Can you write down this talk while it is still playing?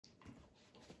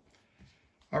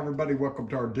Hi everybody, welcome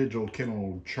to our digital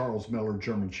kennel, Charles Miller,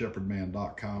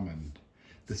 GermanShepherdMan.com, and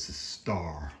this is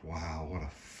Star. Wow, what a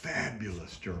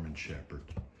fabulous German Shepherd.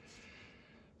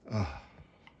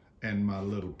 And my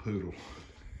little poodle.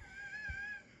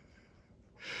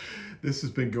 This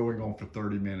has been going on for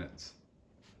 30 minutes,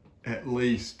 at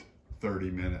least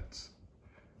 30 minutes.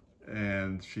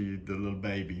 And the little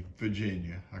baby,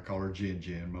 Virginia, I call her Jin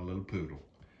Jin, my little poodle.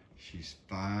 She's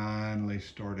finally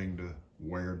starting to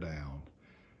wear down.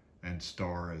 And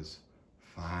Star is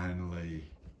finally,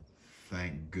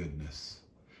 thank goodness,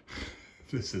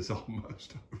 this is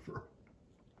almost over.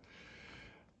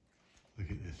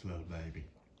 Look at this little baby.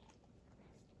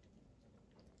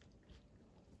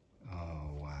 Oh,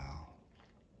 wow.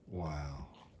 Wow.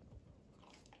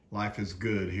 Life is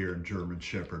good here in German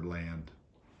Shepherd land.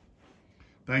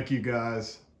 Thank you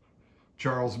guys.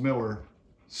 Charles Miller,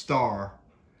 Star,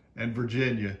 and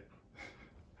Virginia,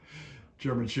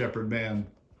 GermanShepherdMan.com.